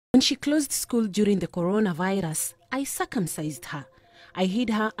When she closed school during the coronavirus, I circumcised her. I hid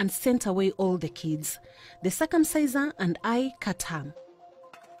her and sent away all the kids. The circumciser and I cut her.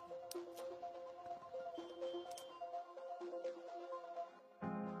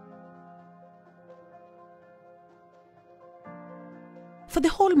 For the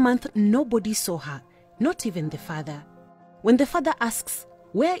whole month, nobody saw her, not even the father. When the father asks,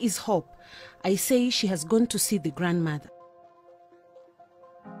 "Where is Hope?" I say she has gone to see the grandmother.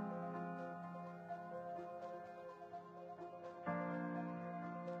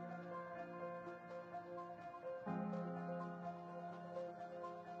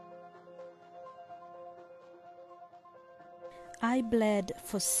 I bled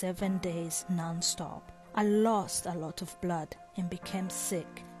for 7 days non-stop. I lost a lot of blood and became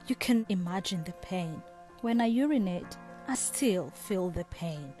sick. You can imagine the pain. When I urinate, I still feel the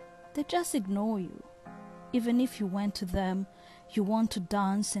pain. They just ignore you. Even if you went to them, you want to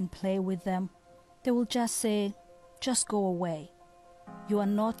dance and play with them, they will just say, "Just go away. You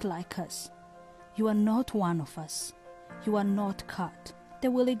are not like us. You are not one of us. You are not cut." They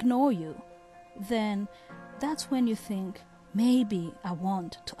will ignore you. Then that's when you think, maybe I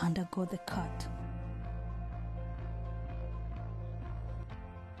want to undergo the cut.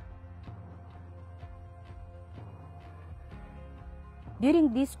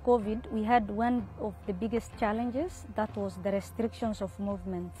 During this COVID, we had one of the biggest challenges, that was the restrictions of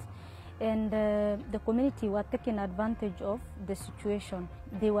movements. And the community were taking advantage of the situation.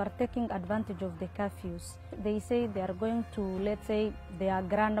 They were taking advantage of the curfews. They say they are going to, let's say, their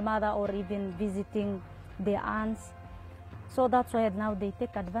grandmother or even visiting their aunts. So that's why now they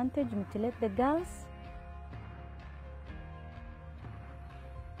take advantage, mutilate the girls.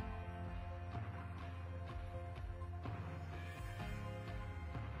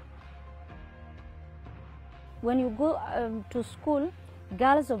 When you go to school,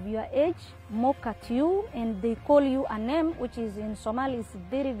 girls of your age mock at you and they call you a name which is in Somali is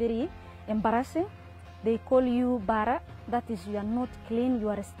very, very embarrassing. They call you Baarra, that is, you are not clean, you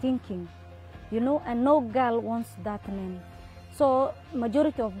are stinking, you know, and no girl wants that name. So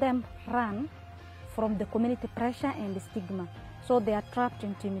majority of them run from the community pressure and the stigma. So they are trapped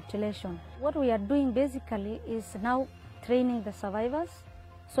into mutilation. What we are doing basically is now training the survivors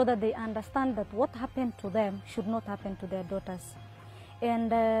so that they understand that what happened to them should not happen to their daughters.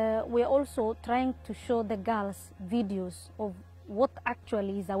 And we're also trying to show the girls videos of what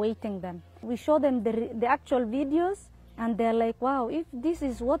actually is awaiting them. We show them the actual videos and they're like, wow, if this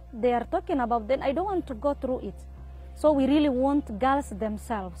is what they are talking about, then I don't want to go through it. So we really want girls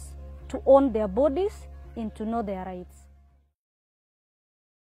themselves to own their bodies and to know their rights.